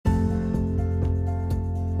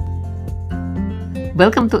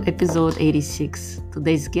Welcome to episode 86.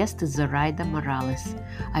 Today's guest is Zoraida Morales.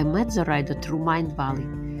 I met Zoraida through Mind Valley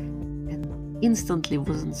and instantly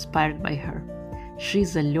was inspired by her. She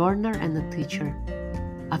is a learner and a teacher.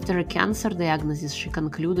 After a cancer diagnosis, she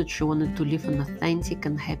concluded she wanted to live an authentic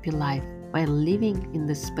and happy life. While living in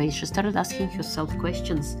this space, she started asking herself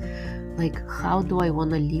questions like, how do I want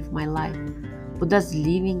to live my life? What does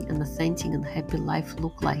living an authentic and happy life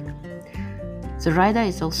look like? Zoraida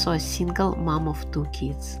is also a single mom of 2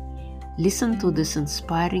 kids. Listen to this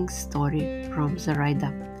inspiring story from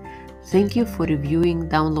Zoraida. Thank you for reviewing,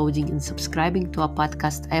 downloading, and subscribing to our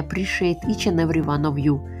podcast. I appreciate each and every one of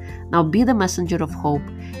you. Now be the messenger of hope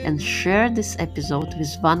and share this episode with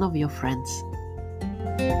one of your friends.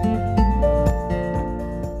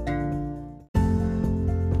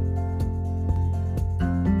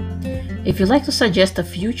 If you'd like to suggest a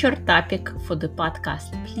future topic for the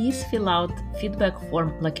podcast, please fill out feedback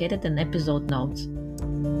form located in episode notes.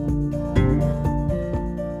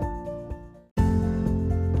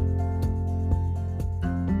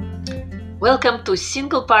 Welcome to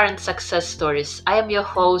Single Parent Success Stories. I am your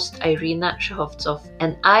host, Irina Shehovtsov,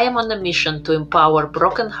 and I am on a mission to empower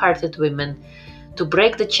broken-hearted women to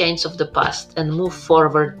break the chains of the past and move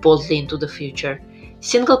forward boldly into the future.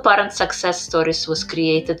 Single Parent Success Stories was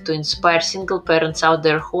created to inspire single parents out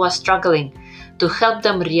there who are struggling, to help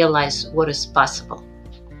them realize what is possible.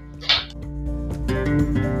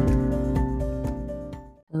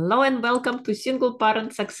 Hello and welcome to Single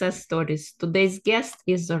Parent Success Stories. Today's guest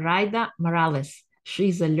is Zoraida Morales. She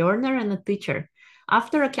is a learner and a teacher.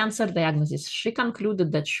 After a cancer diagnosis, she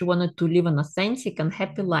concluded that she wanted to live an authentic and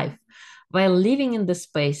happy life while living in this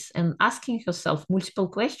space and asking herself multiple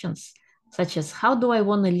questions, such as, how do I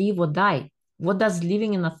want to live or die? What does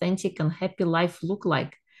living an authentic and happy life look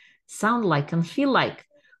like, sound like, and feel like?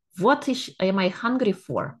 What am I hungry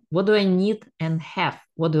for? What do I need and have?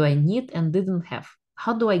 What do I need and didn't have?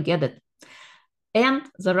 How do I get it? And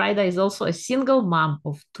Zoraida is also a single mom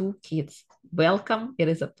of 2 kids. Welcome. It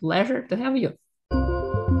is a pleasure to have you.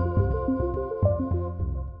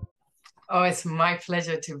 Oh, it's my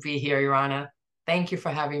pleasure to be here, Irana. Thank you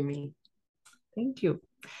for having me. Thank you.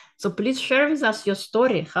 So please share with us your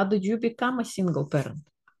story. How did you become a single parent?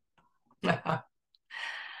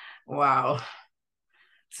 Wow.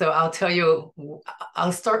 So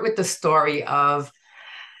I'll start with the story of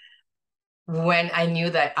when I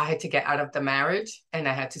knew that I had to get out of the marriage and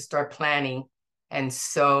I had to start planning. And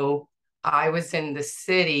so I was in the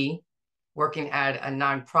city working at a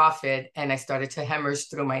nonprofit and I started to hemorrhage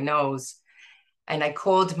through my nose. And I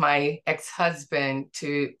called my ex-husband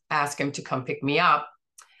to ask him to come pick me up.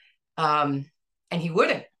 And he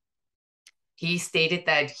wouldn't. He stated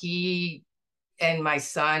that he and my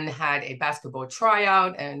son had a basketball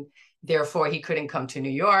tryout and therefore he couldn't come to New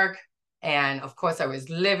York. And of course I was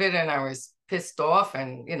livid and I was pissed off.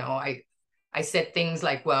 And, I said things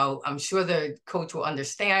like, well, I'm sure the coach will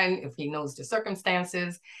understand if he knows the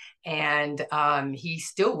circumstances. And he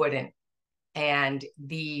still wouldn't. And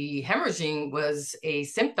the hemorrhaging was a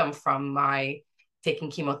symptom from my taking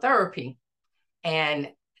chemotherapy. And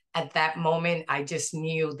at that moment, I just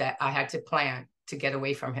knew that I had to plan to get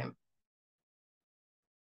away from him.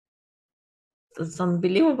 It's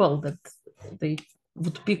unbelievable that they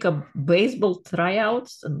would pick up baseball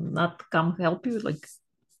tryouts and not come help you. Like,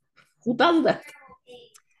 who does that?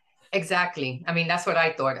 Exactly. I mean, that's what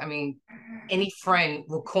I thought. I mean, any friend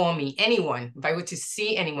will call me, anyone. If I were to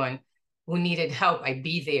see anyone who needed help, I'd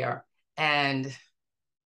be there. And,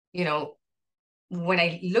 when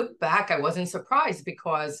I look back, I wasn't surprised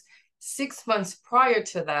because 6 months prior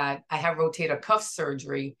to that, I had rotator cuff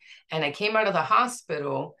surgery and I came out of the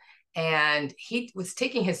hospital and he was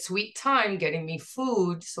taking his sweet time getting me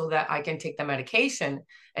food so that I can take the medication.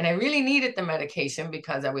 And I really needed the medication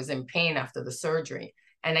because I was in pain after the surgery.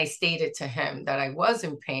 And I stated to him that I was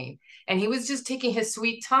in pain and he was just taking his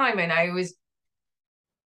sweet time. And I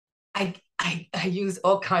use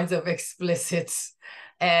all kinds of explicits.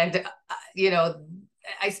 And,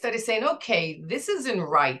 I started saying, okay, this isn't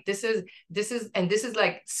right. This is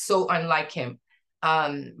like so unlike him.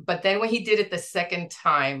 But then when he did it the second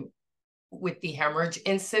time with the hemorrhage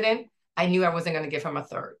incident, I knew I wasn't going to give him a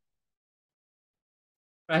third.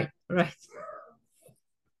 Right.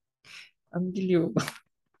 Unbelievable.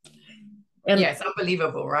 Yes,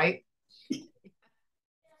 unbelievable, right?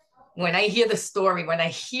 When I hear the story, when I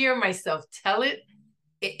hear myself tell it,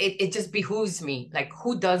 it just behooves me. Like,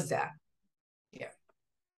 who does that? Yeah.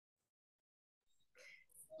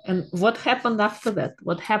 And what happened after that?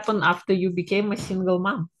 What happened after you became a single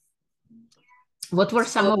mom? What were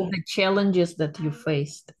some of the challenges that you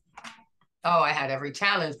faced? Oh, I had every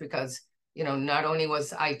challenge because not only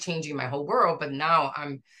was I changing my whole world, but now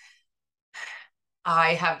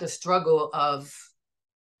I have the struggle of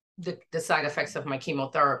the side effects of my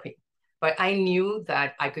chemotherapy. But I knew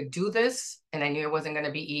that I could do this, and I knew it wasn't going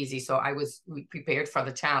to be easy. So I was prepared for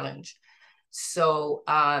the challenge. So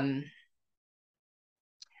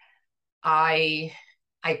I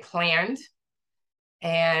planned,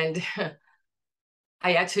 and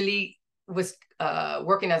I actually was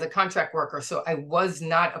working as a contract worker. So I was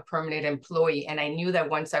not a permanent employee. And I knew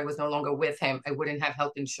that once I was no longer with him, I wouldn't have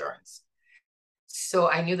health insurance.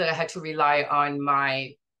 So I knew that I had to rely on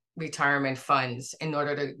my retirement funds in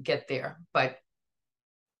order to get there. But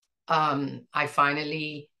I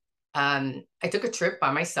finally, I took a trip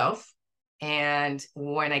by myself. And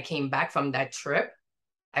when I came back from that trip,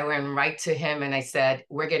 I went right to him and I said,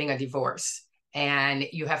 we're getting a divorce and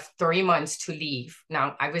you have 3 months to leave.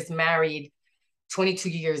 Now, I was married 22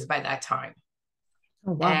 years by that time.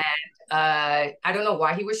 Oh, wow. And I don't know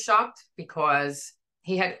why he was shocked, because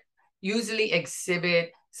he had usually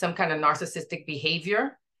exhibit some kind of narcissistic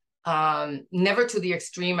behavior. Never to the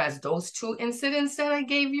extreme as those 2 incidents that I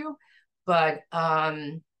gave you, but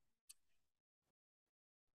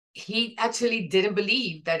he actually didn't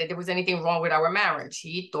believe that there was anything wrong with our marriage.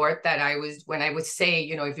 He thought that when I would say,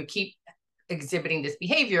 if you keep exhibiting this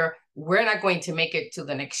behavior, we're not going to make it to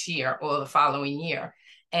the next year or the following year.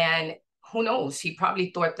 And who knows, he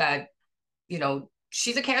probably thought that,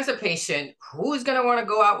 she's a cancer patient. Who's going to want to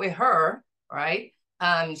go out with her, right?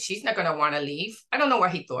 She's not going to want to leave. I don't know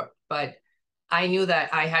what he thought, but I knew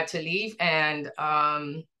that I had to leave. And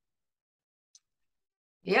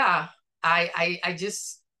yeah, I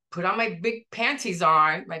just put on my big panties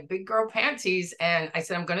on, my big girl panties. And I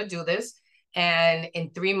said, I'm going to do this. And in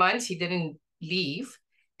 3 months, he didn't leave.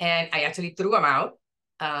 And I actually threw him out.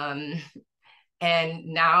 And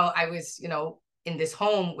now I was, in this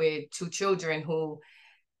home with 2 children who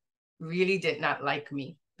really did not like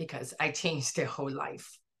me because I changed their whole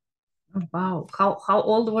life. Oh, wow. How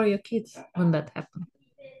old were your kids when that happened?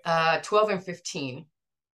 12 and 15.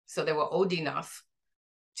 So they were old enough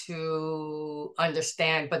to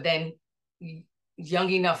understand, but then young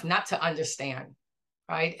enough not to understand,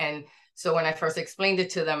 right? And so when I first explained it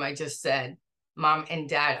to them, I just said, Mom and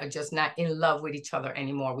Dad are just not in love with each other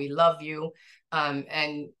anymore. We love you,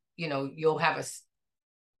 and you'll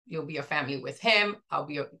be a family with him. I'll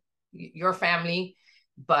be your family,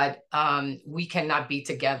 but we cannot be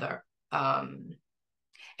together. And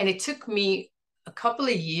it took me a couple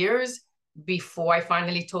of years before I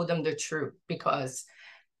finally told them the truth, because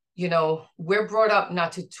we're brought up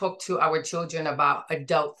not to talk to our children about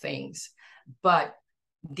adult things, but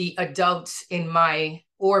the adults in my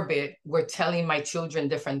orbit were telling my children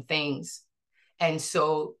different things. And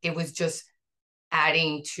so it was just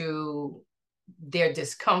adding to their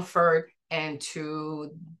discomfort and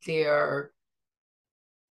to their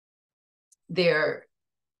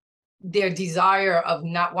desire of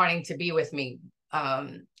not wanting to be with me.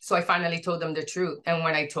 So I finally told them the truth. And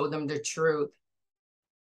when I told them the truth,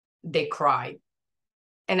 they cried.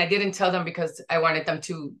 And I didn't tell them because I wanted them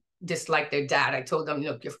to dislike their dad. I told them,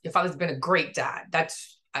 look, your father's been a great dad. That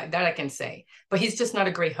I can say, but he's just not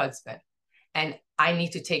a great husband. And I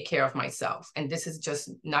need to take care of myself. And this is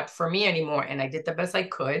just not for me anymore. And I did the best I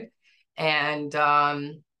could. And,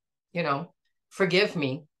 forgive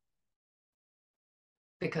me,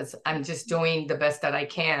 because I'm just doing the best that I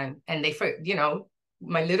can. And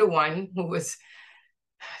my little one, who was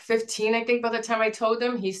 15, I think, by the time I told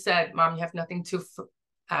him, he said, Mom, you have nothing to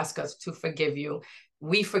ask us to forgive you.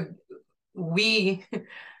 We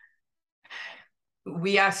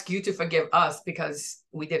ask you to forgive us because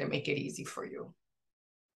we didn't make it easy for you.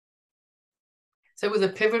 So it was a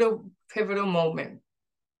pivotal moment.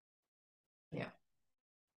 Yeah.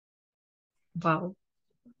 Wow.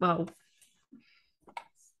 But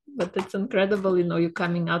it's incredible, you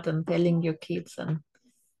coming out and telling your kids, and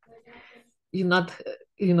you're not,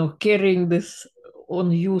 carrying this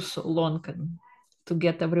on you so long, and to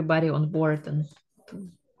get everybody on board and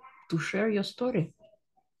to share your story.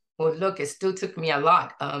 Well, look, it still took me a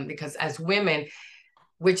lot, because as women,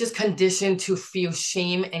 we're just conditioned to feel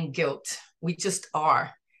shame and guilt. We just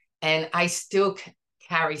are. And I still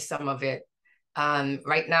carry some of it.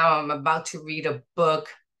 Right now, I'm about to read a book.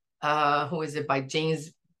 Who is it? By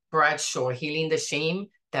James Bradshaw, Healing the Shame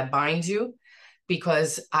That Binds You.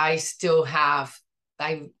 Because I still have,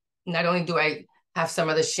 not only do I have some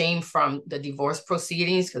of the shame from the divorce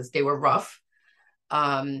proceedings, because they were rough,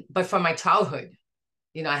 but from my childhood.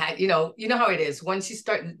 I had, you know how it is. Once you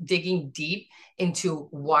start digging deep into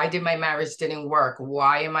why did my marriage didn't work?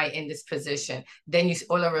 Why am I in this position? Then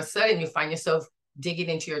all of a sudden you find yourself digging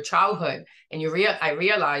into your childhood, and I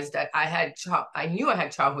realized that I knew I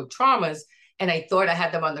had childhood traumas, and I thought I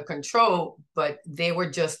had them under control, but they were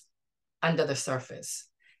just under the surface.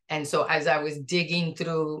 And so as I was digging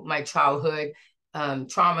through my childhood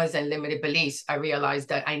traumas and limited beliefs, I realized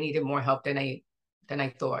that I needed more help than I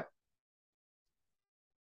thought.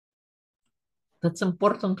 That's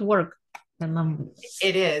important work. And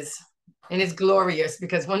It is. And it's glorious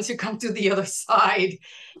because once you come to the other side,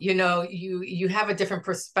 you have a different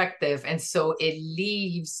perspective. And so it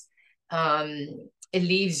leaves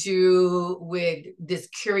you with this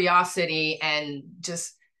curiosity and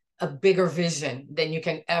just a bigger vision than you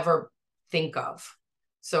can ever think of.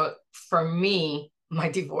 So for me, my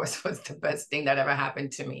divorce was the best thing that ever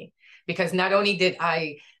happened to me, because not only did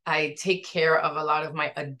I take care of a lot of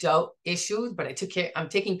my adult issues, but I'm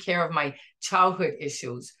taking care of my childhood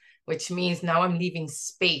issues, which means now I'm leaving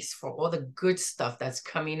space for all the good stuff that's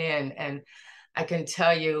coming in. And I can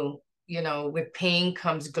tell you, with pain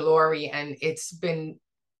comes glory, and it's been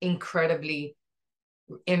incredibly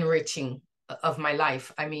enriching of my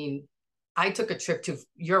life. I mean, I took a trip to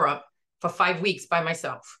Europe for 5 weeks by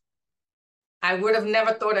myself. I would have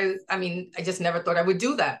never thought I just never thought I would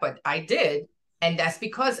do that, but I did. And that's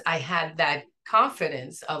because I had that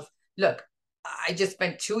confidence of, look, I just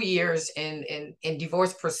spent 2 years in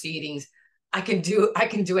divorce proceedings. I can do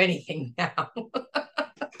anything now.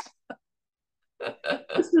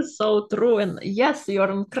 this is so true. And yes,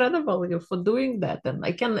 you're incredible for doing that. And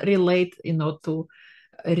I can relate, to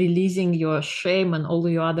releasing your shame and all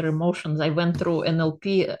your other emotions. I went through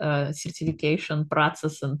NLP certification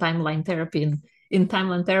process and timeline therapy. And in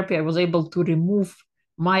timeline therapy, I was able to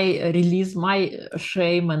release my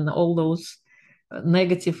shame and all those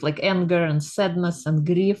negative, like anger and sadness and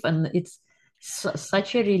grief. And it's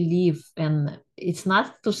such a relief. And it's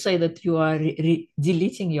not to say that you are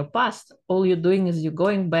deleting your past. All you're doing is you're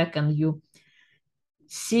going back and you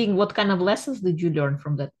seeing what kind of lessons did you learn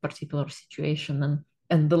from that particular situation,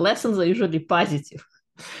 and the lessons are usually positive.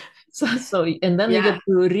 so and then you get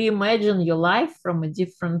to reimagine your life from a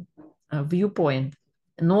different viewpoint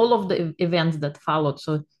and all of the events that followed.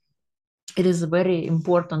 So it is a very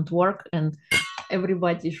important work, and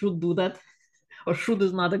everybody should do that. Or should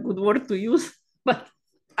is not a good word to use, but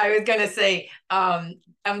I was gonna say,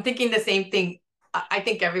 I'm thinking the same thing. I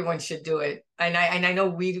think everyone should do it, and I know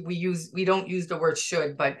we don't use the word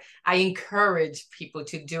should, but I encourage people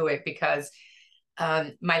to do it, because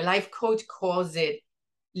my life coach calls it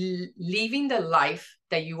leaving the life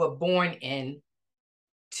that you were born in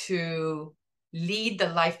to lead the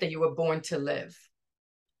life that you were born to live.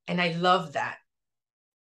 And I love that.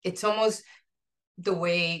 It's almost the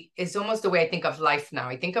way I think of life now.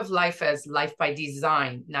 I think of life as life by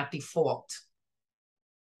design, not default.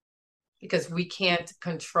 Because we can't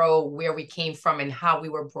control where we came from and how we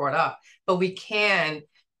were brought up, but we can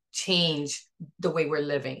change the way we're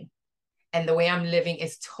living. And the way I'm living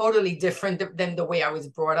is totally different than the way I was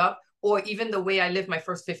brought up, or even the way I lived my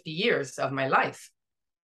first 50 years of my life.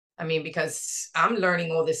 I mean, because I'm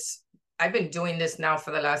learning all this. I've been doing this now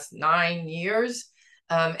for the last 9 years,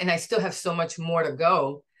 and I still have so much more to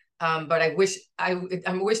go. But I wish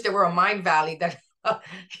there were a Mind Valley that,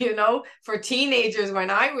 for teenagers when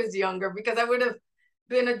I was younger, because I would have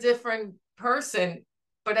been a different person.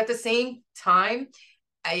 But at the same time,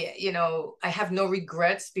 I have no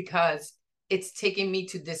regrets, because it's taking me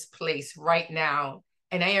to this place right now,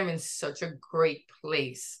 and I am in such a great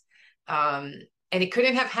place. And it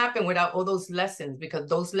couldn't have happened without all those lessons, because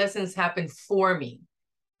those lessons happened for me.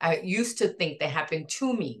 I used to think they happened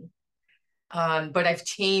to me. But I've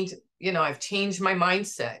changed my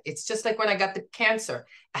mindset. It's just like when I got the cancer,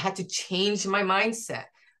 I had to change my mindset.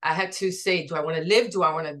 I had to say, do I want to live? Do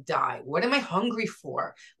I want to die? What am I hungry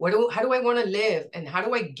for? How do I want to live? And how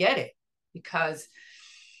do I get it? Because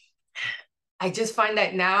I just find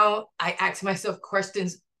that now I ask myself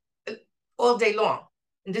questions all day long.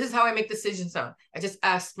 And this is how I make decisions now. I just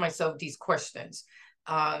ask myself these questions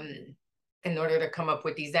in order to come up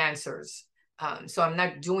with these answers. So I'm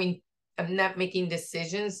not making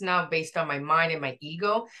decisions now based on my mind and my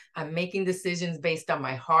ego. I'm making decisions based on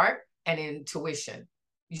my heart and intuition.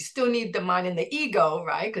 You still need the mind and the ego,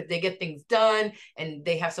 right? Because they get things done and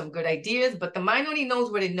they have some good ideas, but the mind only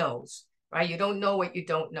knows what it knows, right? You don't know what you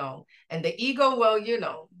don't know. And the ego, well,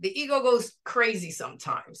 the ego goes crazy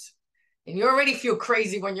sometimes. And you already feel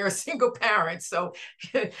crazy when you're a single parent. So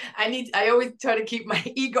I always try to keep my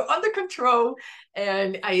ego under control.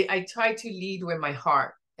 And I try to lead with my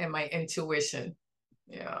heart and my intuition.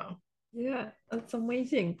 Yeah. Yeah, that's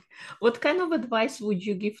amazing. What kind of advice would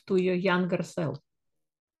you give to your younger self?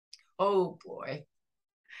 Oh boy.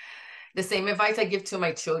 The same advice I give to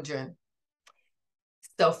my children,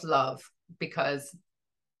 self-love, because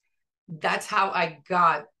that's how I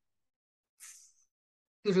got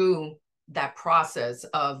through that process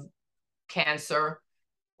of cancer.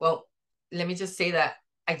 Well, let me just say that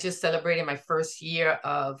I just celebrated my first year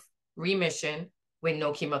of remission with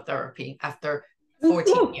no chemotherapy after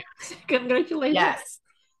 14 years. Congratulations. Yes.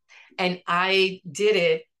 And I did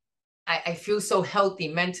it. I feel so healthy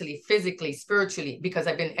mentally, physically, spiritually, because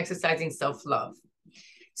I've been exercising self-love.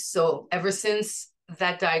 So ever since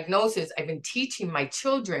that diagnosis, I've been teaching my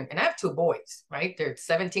children, and I have two boys, right? They're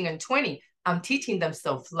 17 and 20. I'm teaching them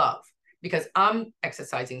self-love because I'm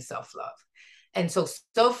exercising self-love. And so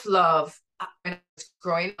self-love, when I was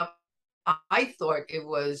growing up, I thought it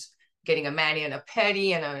was getting a mani and a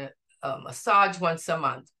pedi and a massage once a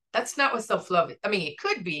month. That's not what self-love is. I mean, it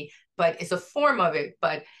could be, but it's a form of it.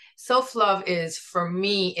 But self-love is, for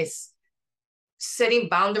me, is setting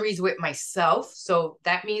boundaries with myself. So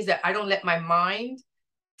that means that I don't let my mind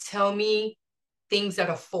tell me things that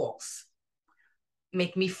are false,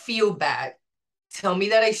 make me feel bad, tell me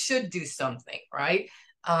that I should do something, right?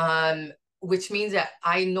 Which means that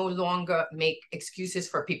I no longer make excuses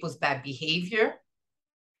for people's bad behavior.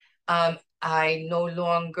 I no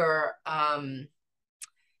longer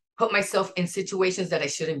put myself in situations that I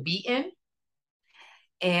shouldn't be in.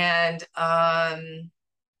 And I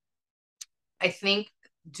think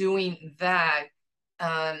doing that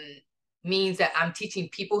means that I'm teaching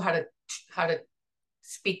people how to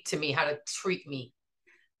speak to me, how to treat me.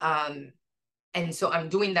 And so I'm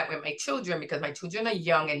doing that with my children because my children are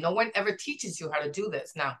young and no one ever teaches you how to do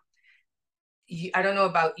this. Now, I don't know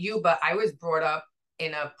about you, but I was brought up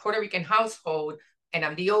in a Puerto Rican household, and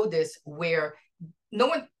I'm the oldest, where no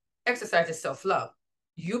one exercises self-love.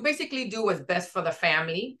 You basically do what's best for the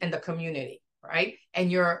family and the community, right?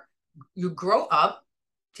 And you grow up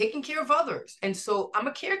taking care of others. And so I'm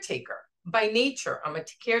a caretaker by nature. I'm a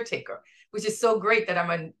caretaker, which is so great that I'm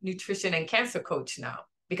a nutrition and cancer coach now.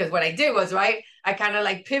 Because what I did was, right, I kind of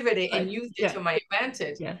like pivoted and used it to my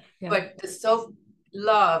advantage. But the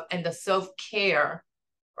self-love and the self-care,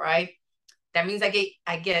 right? That means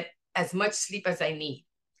I get as much sleep as I need,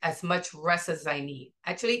 as much rest as I need.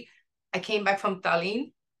 Actually, I came back from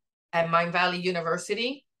Tallinn at Mind Valley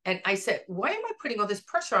University, and I said, why am I putting all this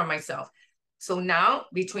pressure on myself? So now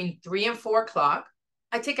between 3 and 4 o'clock,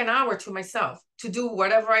 I take an hour to myself to do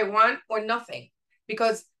whatever I want or nothing,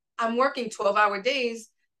 because I'm working 12-hour days,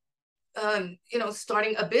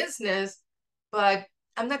 starting a business, but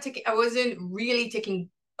I wasn't really taking,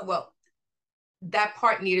 well, that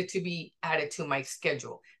part needed to be added to my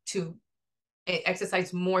schedule to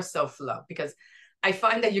exercise more self-love, because I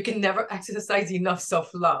find that you can never exercise enough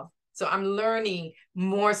self-love. So I'm learning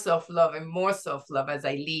more self-love and more self-love as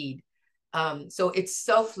I lead. So it's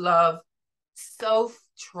self-love,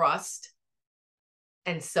 self-trust,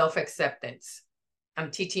 and self-acceptance.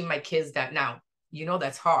 I'm teaching my kids that now.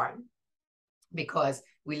 That's hard because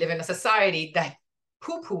we live in a society that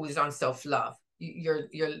poo-poos on self-love. You're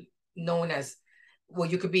known as, well,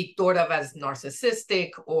 you could be thought of as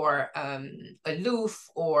narcissistic or aloof,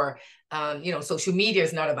 or social media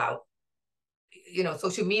is not about.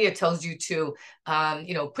 Social media tells you to,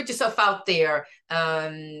 put yourself out there,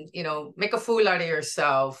 make a fool out of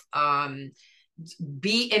yourself,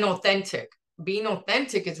 be inauthentic. Being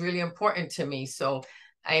authentic is really important to me. So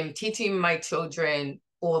I'm teaching my children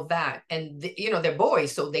all that. And, they're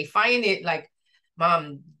boys, so they find it like,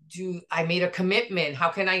 Mom, I made a commitment. How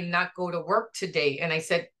can I not go to work today? And I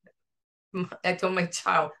told my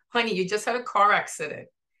child, honey, you just had a car accident.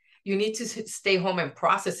 You need to stay home and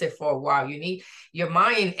process it for a while. Your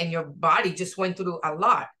mind and your body just went through a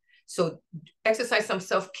lot. So exercise some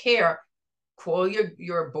self-care. Call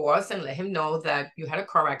your boss and let him know that you had a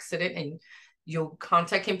car accident and you'll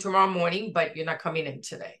contact him tomorrow morning, but you're not coming in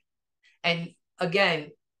today. And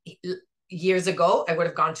again, years ago, I would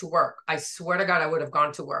have gone to work. I swear to God, I would have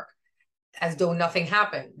gone to work as though nothing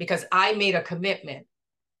happened because I made a commitment.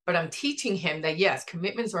 But I'm teaching him that, yes,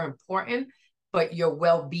 commitments are important, but your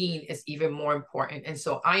well-being is even more important. And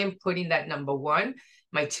so I am putting that number one.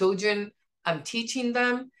 My children, I'm teaching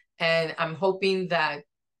them, and I'm hoping that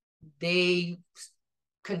they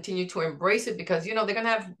continue to embrace it because, they're going to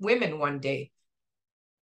have women one day.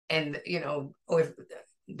 And, or if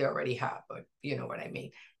they already have, but you know what I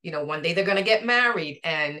mean? One day they're going to get married,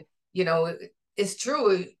 and, it's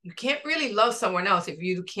true. You can't really love someone else if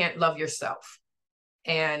you can't love yourself.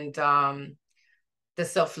 And the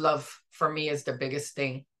self-love for me is the biggest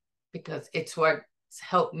thing, because it's what's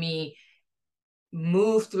helped me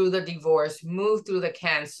move through the divorce, move through the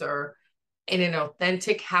cancer, in an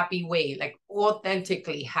authentic, happy way, like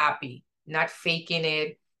authentically happy, not faking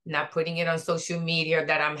it, not putting it on social media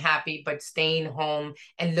that I'm happy, but staying home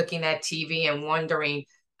and looking at TV and wondering,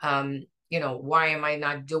 why am I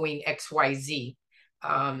not doing XYZ?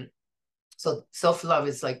 So self-love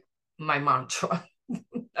is like my mantra.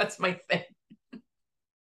 That's my thing.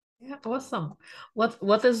 Yeah, awesome.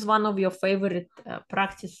 What is one of your favorite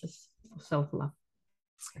practices of self-love?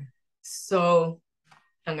 So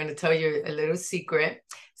I'm going to tell you a little secret.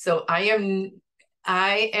 So I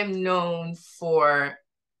am known for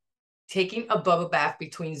taking a bubble bath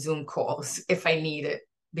between Zoom calls if I need it,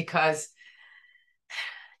 because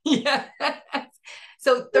yeah.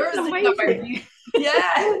 So Thursday,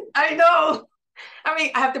 yeah, I know. I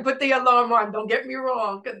mean, I have to put the alarm on. Don't get me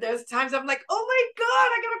wrong, because there's times I'm like, oh my God,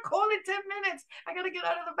 I gotta call in 10 minutes. I gotta get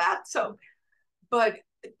out of the bathtub. But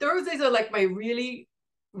Thursdays are like my really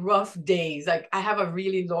rough days. Like I have a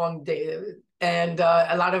really long day, and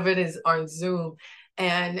a lot of it is on Zoom.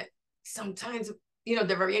 And sometimes,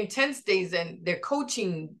 they're very intense days, and they're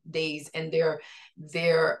coaching days, and they're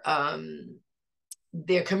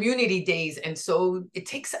community days. And so it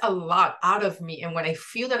takes a lot out of me. And when I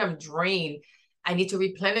feel that I'm drained, I need to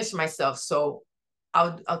replenish myself. So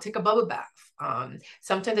I'll take a bubble bath.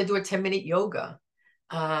 Sometimes I do a 10-minute yoga.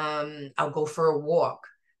 I'll go for a walk.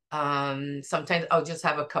 Sometimes I'll just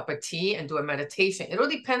have a cup of tea and do a meditation. It all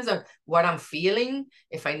depends on what I'm feeling.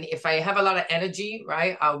 If I have a lot of energy,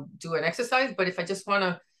 right, I'll do an exercise. But if I just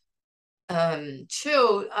want to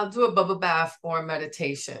chill, I'll do a bubble bath or a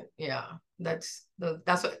meditation. Yeah, that's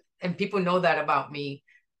what, and people know that about me.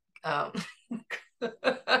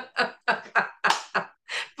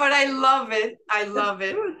 But I love it. I love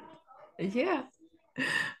it. Yeah.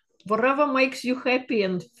 Whatever makes you happy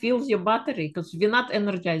and fills your battery, because we're not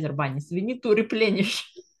energizer bunnies. We need to replenish.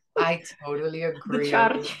 I totally agree. The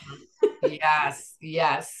charge. Yes,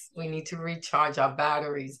 yes. We need to recharge our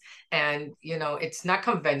batteries. And, it's not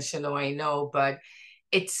conventional, I know, but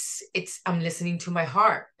I'm listening to my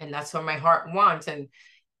heart, and that's what my heart wants. And,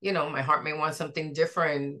 my heart may want something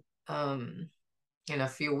different in a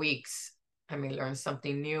few weeks. I may learn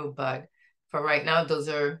something new, but for right now,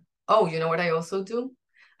 you know what I also do?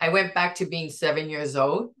 I went back to being 7 years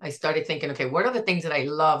old. I started thinking, okay, what are the things that I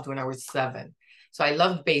loved when I was 7? So I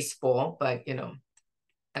loved baseball, but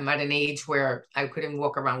I'm at an age where I couldn't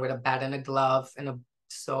walk around with a bat and a glove.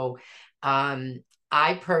 So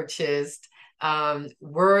I purchased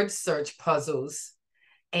word search puzzles,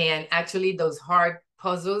 and actually those hard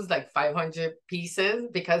puzzles, like 500 pieces,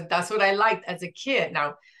 because that's what I liked as a kid.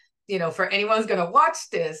 Now, for anyone who's going to watch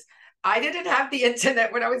this, I didn't have the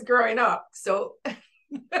internet when I was growing up. So,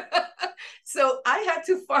 so I had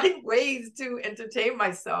to find ways to entertain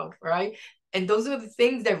myself, right? And those are the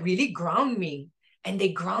things that really ground me, and they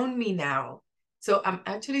ground me now. So I'm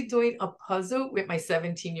actually doing a puzzle with my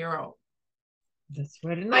 17-year-old. That's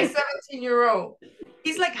very My nice. 17-year-old.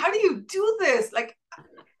 He's like, how do you do this? Like,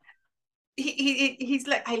 he's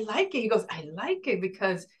like, I like it. He goes, I like it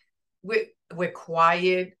because we're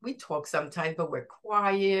quiet. We talk sometimes, but we're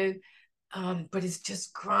quiet. But it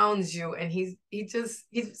just grounds you. And he's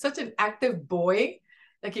such an active boy.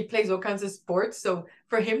 Like he plays all kinds of sports. So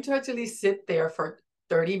for him to actually sit there for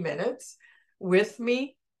 30 minutes with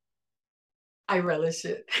me, I relish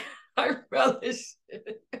it. I relish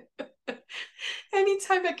it.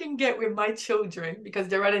 Anytime I can get with my children, because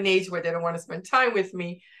they're at an age where they don't want to spend time with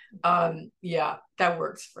me, yeah, that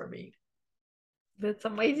works for me. That's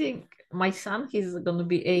amazing. My son, he's gonna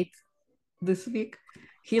be 8 this week.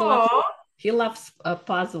 He loves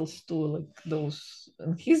puzzles too, like those.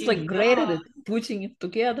 And he's like great at it, putting it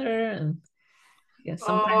together. And yeah,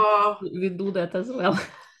 sometimes we do that as well.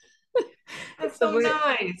 That's so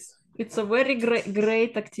nice. It's a very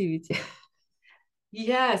great activity.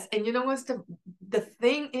 Yes, and you know what's the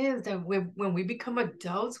thing is that when we become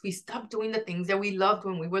adults, we stop doing the things that we loved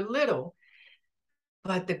when we were little.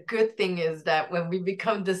 But the good thing is that when we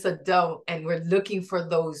become this adult and we're looking for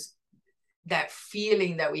that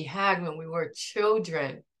feeling that we had when we were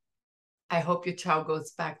children, I hope your child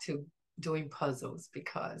goes back to doing puzzles,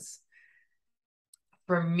 because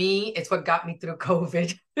for me, it's what got me through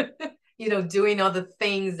COVID. Doing all the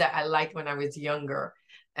things that I liked when I was younger.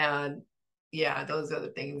 And yeah, those are the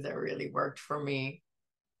things that really worked for me.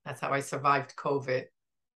 That's how I survived COVID.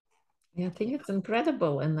 Yeah, I think it's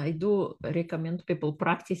incredible. And I do recommend people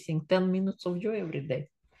practicing 10 minutes of joy every day.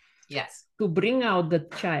 Yes. To bring out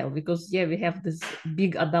that child, because yeah, we have these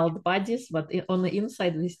big adult bodies, but on the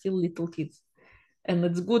inside, we're still little kids. And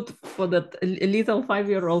it's good for that little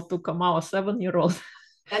 5-year-old to come out, 7-year-old.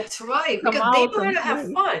 That's right, because they know how to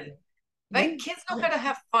have fun. right? Yeah, Kids know yeah. how to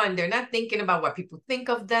have fun. They're not thinking about what people think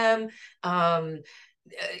of them.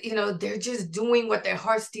 They're just doing what their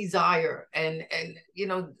hearts desire. And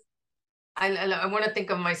I want to think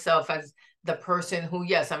of myself as the person who,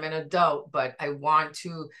 yes, I'm an adult, but I want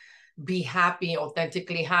to be happy,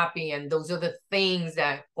 authentically happy. And those are the things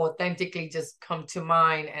that authentically just come to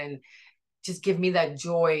mind and just give me that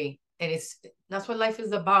joy. And that's what life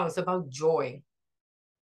is about. It's about joy.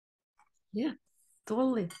 Yeah,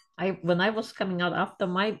 totally. When I was coming out after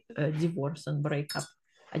my divorce and breakup,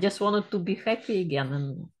 I just wanted to be happy again,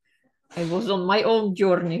 and I was on my own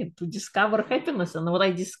journey to discover happiness. And what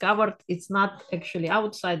I discovered, it's not actually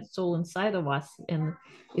outside, it's all inside of us. And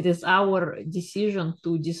it is our decision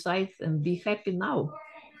to decide and be happy now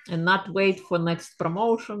and not wait for next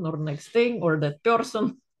promotion or next thing or that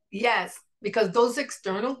person. Yes, because those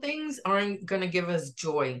external things aren't going to give us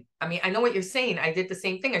joy. I mean, I know what you're saying. I did the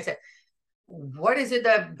same thing. I said, what is it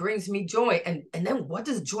that brings me joy? And then what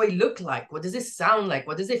does joy look like? What does it sound like?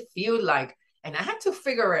 What does it feel like? And I had to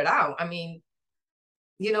figure it out. I mean,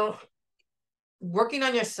 you know, working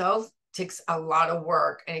on yourself takes a lot of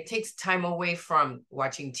work, and it takes time away from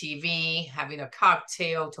watching TV, having a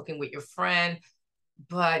cocktail, talking with your friend.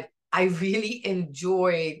 But I really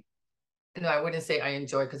enjoyed, no, I wouldn't say I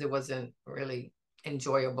enjoyed because it wasn't really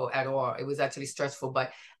enjoyable at all. It was actually stressful,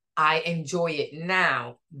 but I enjoy it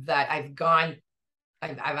now that I've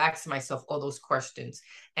asked myself all those questions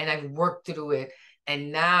and I've worked through it.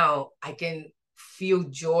 And now I can feel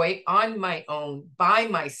joy on my own by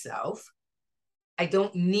myself. I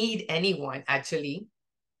don't need anyone actually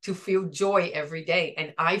to feel joy every day.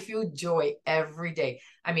 And I feel joy every day.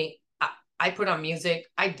 I mean, I put on music,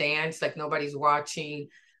 I dance like nobody's watching.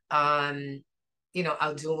 Um,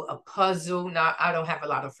 I'll do a puzzle. Now I don't have a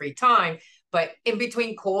lot of free time, but in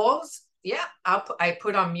between calls, yeah, I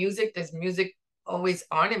put on music. There's music always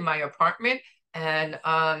on in my apartment. And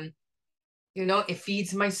it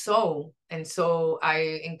feeds my soul. And so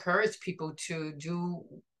I encourage people to do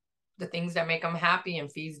the things that make them happy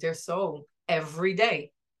and feeds their soul every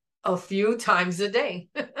day, a few times a day.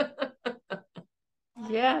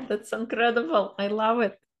 Yeah, that's incredible. I love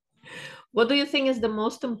it. What do you think is the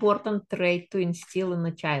most important trait to instill in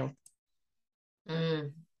a child?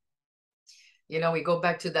 Mm. We go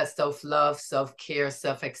back to that self-love, self-care,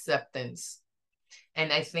 self-acceptance.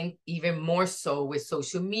 And I think even more so with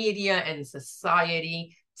social media and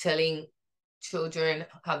society telling children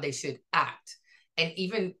how they should act. And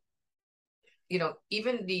even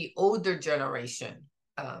the older generation,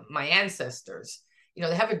 my ancestors,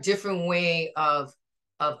 they have a different way of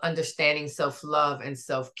understanding self-love and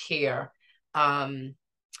self-care. Um,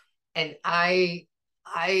 and I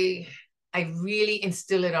I really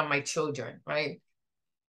instill it on my children, right?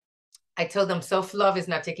 I tell them self-love is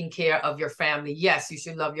not taking care of your family. Yes, you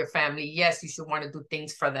should love your family. Yes, you should want to do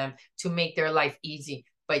things for them to make their life easy.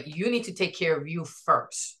 But you need to take care of you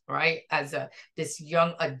first, right? As this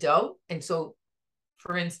young adult. And so,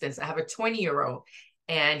 for instance, I have a 20-year-old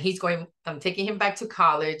and I'm taking him back to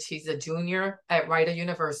college. He's a junior at Rider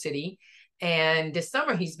University. And this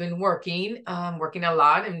summer he's been working a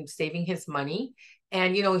lot and saving his money.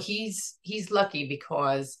 And he's lucky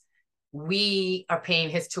because we are paying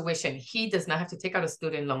his tuition. He does not have to take out a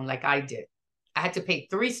student loan like I did. I had to pay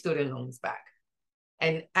 3 student loans back.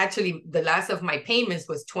 And actually, the last of my payments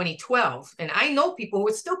was 2012. And I know people who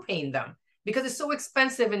are still paying them because it's so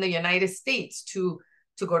expensive in the United States to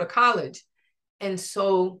go to college. And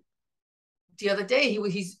so the other day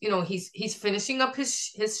he's finishing up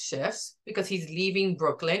his shifts because he's leaving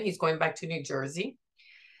Brooklyn. He's going back to New Jersey.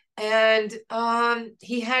 And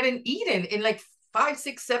he hadn't eaten in like 5,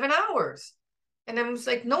 6, 7 hours. And I was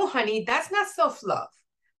like, no, honey, that's not self-love.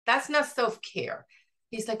 That's not self-care.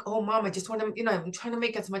 He's like, oh, mom, I just want to, I'm trying to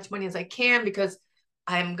make as much money as I can because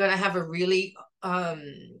I'm going to have a really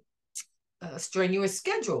strenuous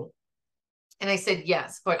schedule. And I said,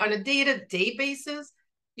 yes, but on a day-to-day basis,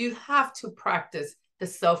 you have to practice the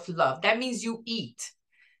self-love. That means you eat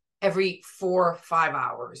every 4 or 5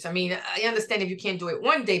 hours. I mean, I understand if you can't do it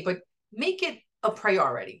one day, but make it a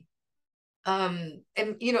priority. And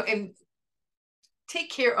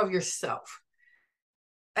take care of yourself.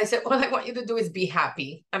 I said, all I want you to do is be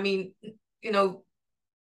happy. I mean, you know,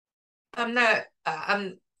 I'm not,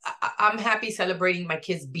 I'm happy celebrating my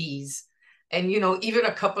kids' B's and, even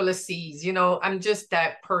a couple of C's, I'm just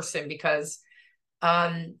that person because,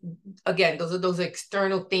 um, again, those are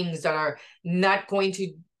external things that are not going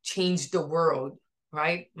to change the world,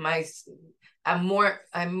 right? I'm more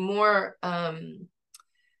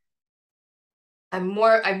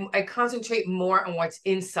I concentrate more on what's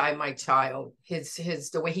inside my child,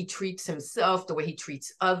 the way he treats himself, the way he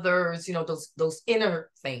treats others, those inner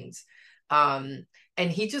things. And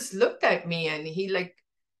he just looked at me and he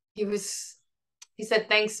said,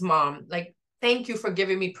 thanks, mom. Like, thank you for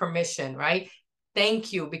giving me permission, right?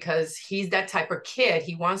 Thank you, because he's that type of kid.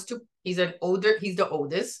 He's the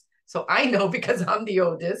oldest. So I know because I'm the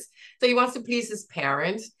oldest. So he wants to please his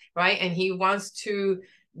parents, right? And he wants to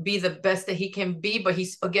be the best that he can be. But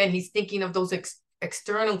he's thinking of those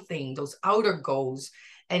external things, those outer goals.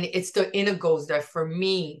 And it's the inner goals that for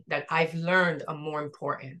me that I've learned are more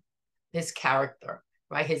important. His character,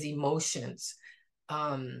 right? His emotions,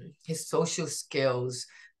 his social skills,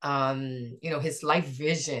 his life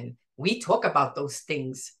vision. We talk about those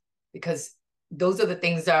things because those are the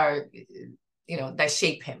things that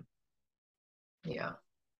shape him. Yeah.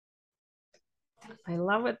 I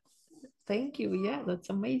love it. Thank you. Yeah, that's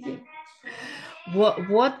amazing.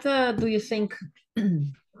 What do you think?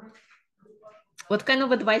 What kind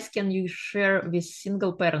of advice can you share with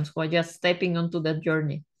single parents who are just stepping onto that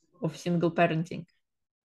journey of single parenting?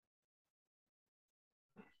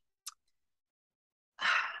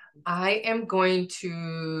 I am going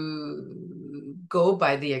to go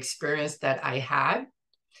by the experience that I had,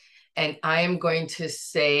 and I am going to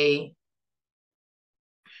say,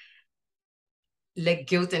 let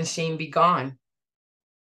guilt and shame be gone.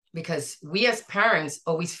 Because we as parents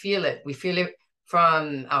always feel it. We feel it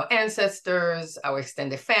from our ancestors, our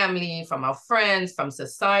extended family, from our friends, from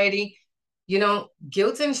society.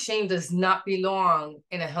 Guilt and shame does not belong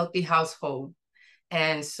in a healthy household.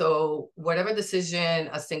 And so whatever decision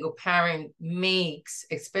a single parent makes,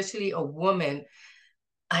 especially a woman,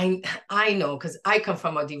 I know, because I come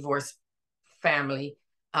from a divorced family.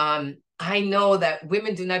 I know that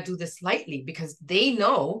women do not do this lightly because they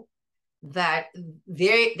know that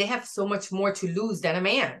they have so much more to lose than a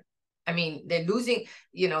man. I mean, they're losing,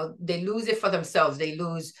 they lose it for themselves. They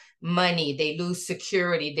lose money, they lose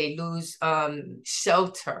security, they lose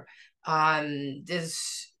shelter.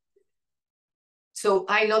 So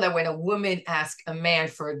I know that when a woman asks a man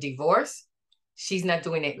for a divorce, she's not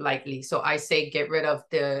doing it lightly. So I say, get rid of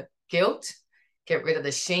the guilt, get rid of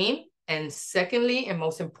the shame. And secondly, and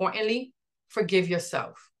most importantly, forgive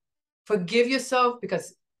yourself. Forgive yourself,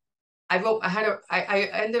 because I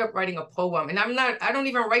ended up writing a poem, and I don't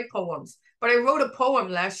even write poems, but I wrote a poem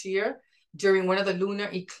last year during one of the lunar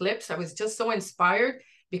eclipse. I was just so inspired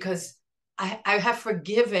because I have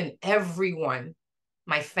forgiven everyone,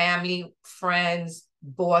 my family, friends,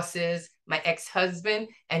 bosses, my ex-husband,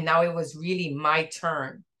 and now it was really my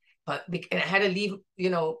turn. And I had to leave,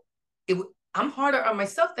 I'm harder on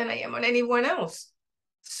myself than I am on anyone else.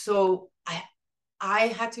 So I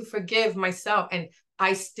had to forgive myself, and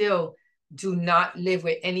I still do not live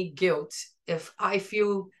with any guilt. If I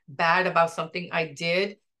feel bad about something I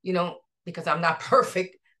did, because I'm not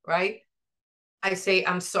perfect, right? I say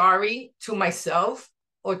I'm sorry to myself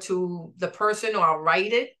or to the person, or I'll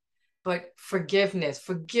write it. But forgiveness,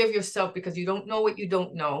 forgive yourself, because you don't know what you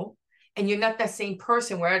don't know. And you're not that same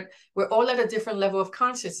person. We're all at a different level of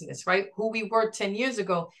consciousness, right? Who we were 10 years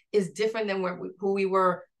ago is different than who we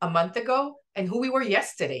were a month ago and who we were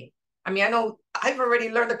yesterday. I mean, I know I've already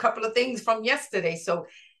learned a couple of things from yesterday. So,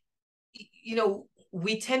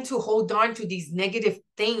 we tend to hold on to these negative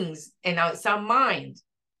things, and it's our mind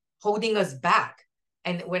holding us back.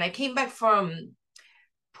 And when I came back from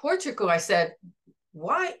Portugal, I said,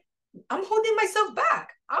 why? I'm holding myself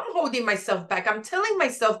back. I'm telling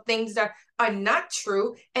myself things that are not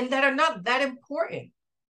true and that are not that important.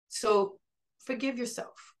 So forgive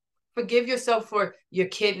yourself. Forgive yourself for your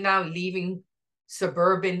kid now leaving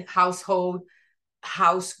suburban house,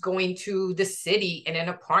 going to the city in an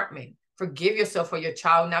apartment. Forgive yourself for your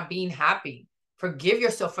child not being happy. Forgive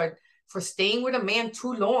yourself for staying with a man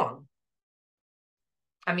too long.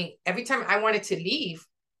 I mean, every time I wanted to leave,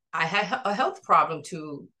 I had a health problem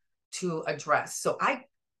to address. So I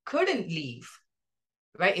couldn't leave,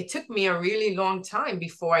 right? It took me a really long time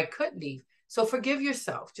before I could leave. So forgive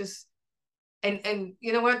yourself. And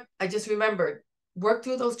you know what? I just remembered, work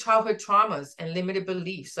through those childhood traumas and limited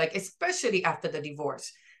beliefs, like especially after the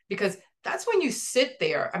divorce, because that's when you sit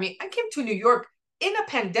there. I mean, I came to New York in a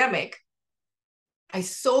pandemic. I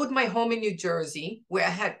sold my home in New Jersey where I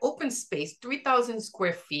had open space, 3,000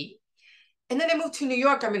 square feet. And then I moved to New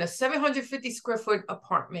York. I'm in a 750 square foot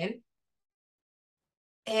apartment.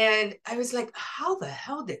 And I was like, how the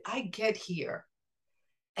hell did I get here?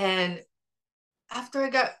 And after I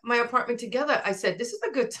got my apartment together, I said, this is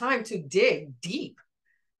a good time to dig deep.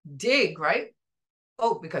 Dig, right?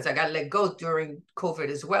 Oh, because I got let go during COVID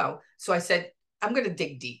as well. So I said, I'm going to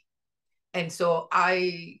dig deep. And so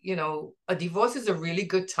a divorce is a really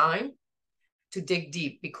good time to dig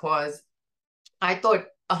deep, because I thought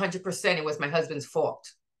 100% it was my husband's fault.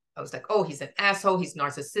 I was like, oh, he's an asshole. He's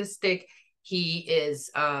narcissistic. He is,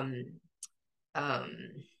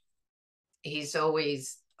 he's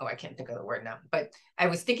always, oh, I can't think of the word now, but I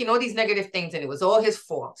was thinking all these negative things and it was all his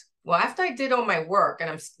fault. Well, after I did all my work,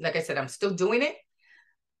 and like I said, I'm still doing it,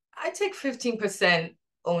 I take 15%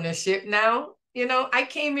 ownership now. I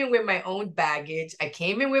came in with my own baggage. I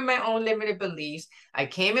came in with my own limited beliefs. I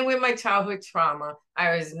came in with my childhood trauma.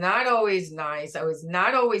 I was not always nice. I was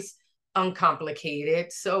not always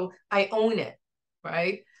uncomplicated. So I own it,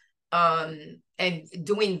 right? And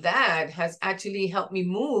doing that has actually helped me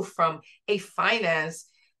move from a finance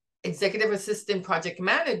executive assistant project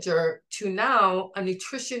manager to now a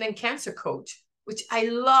nutrition and cancer coach, which I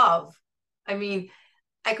love. I mean,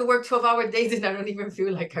 I could work 12-hour days and I don't even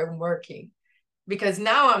feel like I'm working, because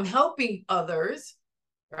now I'm helping others,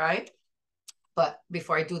 right? But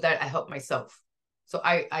before I do that, I help myself. So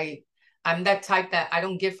I'm that type that I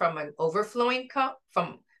don't give from an overflowing cup,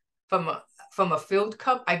 from a filled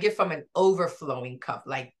cup. I give from an overflowing cup.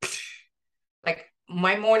 Like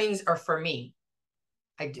my mornings are for me.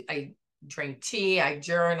 I drink tea, I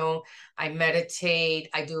journal, I meditate,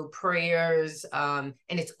 I do prayers, and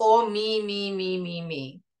it's all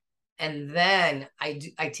me. And then I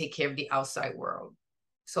take care of the outside world.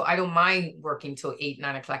 So I don't mind working till 8,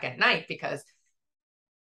 9 o'clock at night, because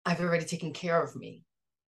I've already taken care of me.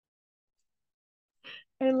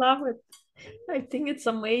 I love it. I think it's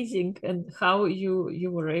amazing, and how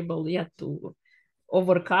you were able, to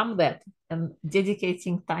overcome that and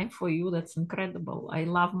dedicating time for you. That's incredible. I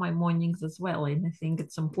love my mornings as well, and I think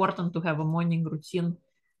it's important to have a morning routine.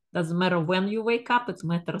 Doesn't matter when you wake up, it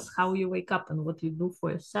matters how you wake up and what you do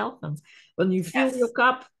for yourself. And when you fill your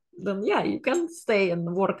cup, then you can stay and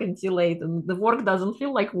work until late, and the work doesn't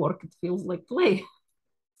feel like work, it feels like play.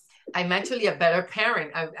 I'm actually a better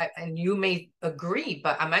parent. And you may agree,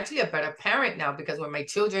 but I'm actually a better parent now, because when my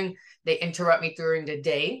children, they interrupt me during the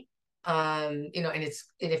day, and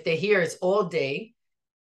if they're here, it's all day.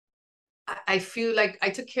 I feel like I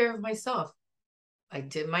took care of myself. I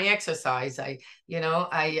did my exercise. I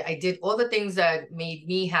did all the things that made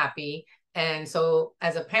me happy. And so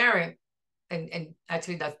as a parent, and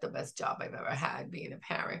actually that's the best job I've ever had, being a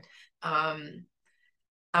parent.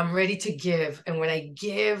 I'm ready to give. And when I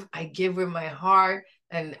give with my heart,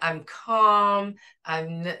 and I'm calm.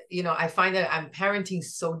 I find that I'm parenting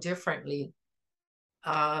so differently.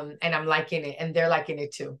 And I'm liking it, and they're liking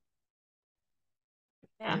it too.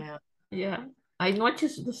 Yeah. I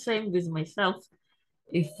noticed the same with myself.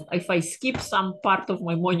 If I skip some part of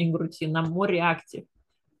my morning routine, I'm more reactive.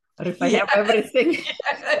 Or if I have everything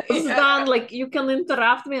done, like, you can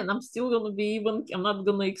interrupt me and I'm still gonna be even, I'm not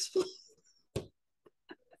gonna explain.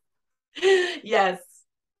 Yes,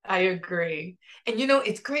 I agree. And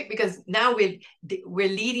it's great, because now we're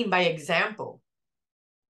leading by example.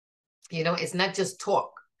 It's not just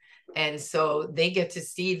talk. And so they get to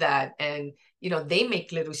see that, and they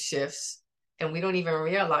make little shifts and we don't even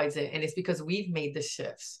realize it. And it's because we've made the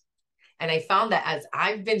shifts. And I found that as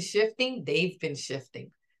I've been shifting, they've been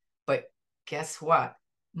shifting. But guess what?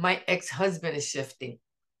 My ex-husband is shifting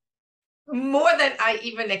more than I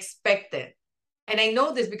even expected. And I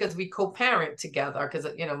know this because we co-parent together, because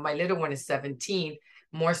my little one is 17,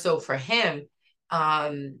 more so for him.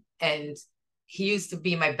 And he used to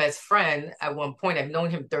be my best friend at one point. I've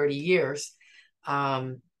known him 30 years.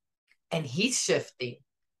 And he's shifting.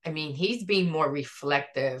 I mean, he's being more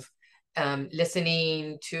reflective,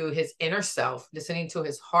 listening to his inner self, listening to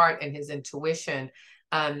his heart and his intuition.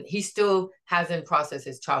 He still hasn't processed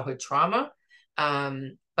his childhood trauma.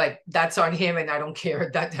 But that's on him, and I don't care.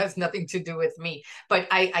 That has nothing to do with me. But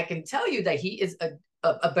I can tell you that he is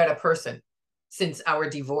a better person since our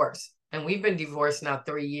divorce. And we've been divorced now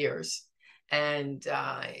 3 years. And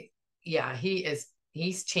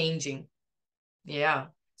he's changing. Yeah.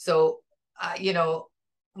 So,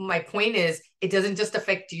 my point is, it doesn't just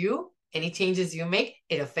affect you. Any changes you make,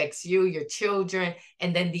 it affects you, your children,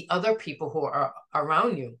 and then the other people who are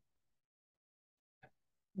around you.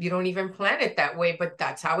 You don't even plan it that way, but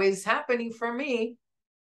that's how it's happening for me.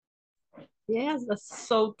 Yes, that's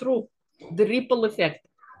so true. The ripple effect.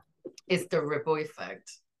 It's the ripple effect.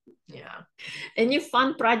 Yeah. Any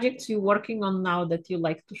fun projects you're working on now that you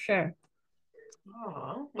like to share?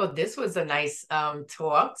 Oh, well, this was a nice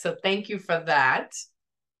talk. So thank you for that.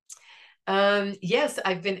 Yes,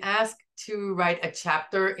 I've been asked to write a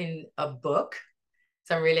chapter in a book.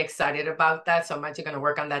 So I'm really excited about that. So I'm actually going to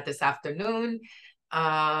work on that this afternoon.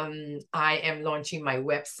 I am launching my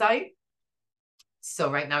website.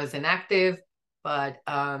 So right now it's inactive, but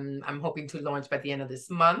I'm hoping to launch by the end of this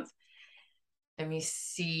month. Let me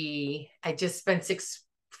see. I just spent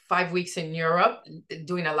 5 weeks in Europe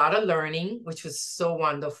doing a lot of learning, which was so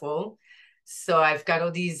wonderful. So I've got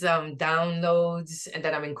all these downloads and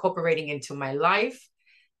that I'm incorporating into my life.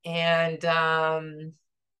 And I'm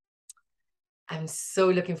so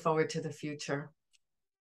looking forward to the future.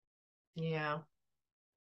 Yeah.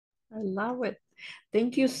 I love it.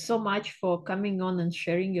 Thank you so much for coming on and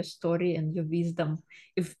sharing your story and your wisdom.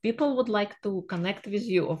 If people would like to connect with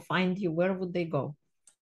you or find you, where would they go?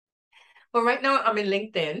 Well, right now I'm in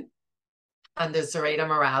LinkedIn under Zoraida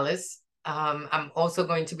Morales. I'm also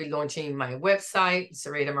going to be launching my website,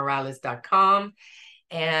 zoraidamorales.com.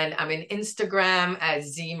 And I'm in Instagram at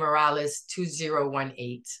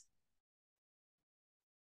zmorales2018.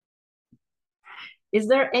 Is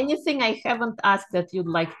there anything I haven't asked that you'd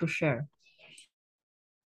like to share?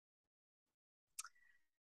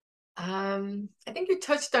 I think you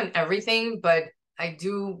touched on everything, but I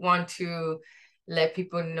do want to let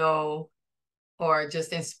people know or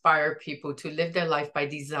just inspire people to live their life by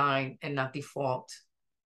design and not default.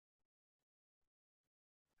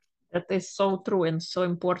 That is so true and so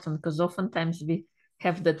important, because oftentimes we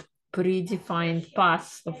have that predefined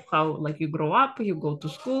path of how, like, you grow up, you go to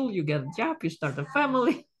school, you get a job, you start a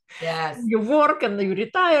family, Yes. you work and you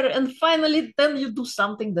retire, and finally then you do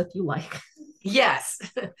something that you like. Yes.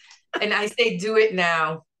 And I say do it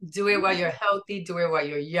now. Do it while you're healthy, do it while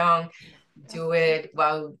you're young, do it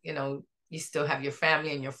while you still have your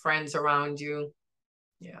family and your friends around you.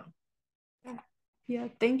 Yeah. Yeah,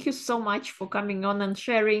 thank you so much for coming on and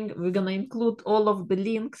sharing. We're gonna include all of the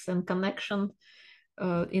links and connection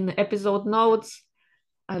in the episode notes.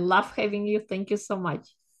 I love having you. Thank you so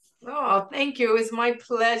much. Oh, thank you. It's my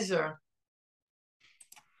pleasure.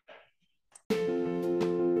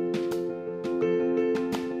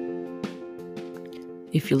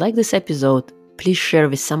 If you like this episode, please share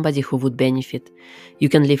with somebody who would benefit. You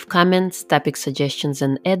can leave comments, topic suggestions,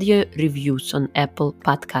 and add your reviews on Apple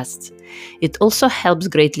Podcasts. It also helps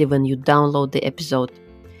greatly when you download the episode.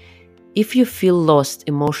 If you feel lost,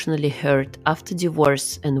 emotionally hurt after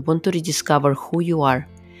divorce, and want to rediscover who you are,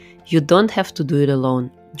 you don't have to do it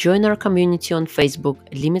alone. Join our community on Facebook,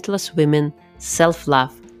 Limitless Women,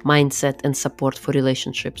 Self-Love, Mindset and Support for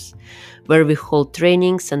Relationships, where we hold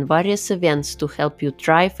trainings and various events to help you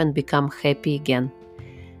thrive and become happy again.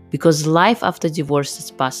 Because life after divorce is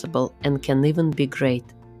possible and can even be great.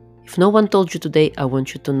 If no one told you today, I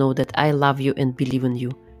want you to know that I love you and believe in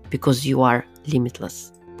you, because you are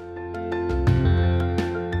limitless.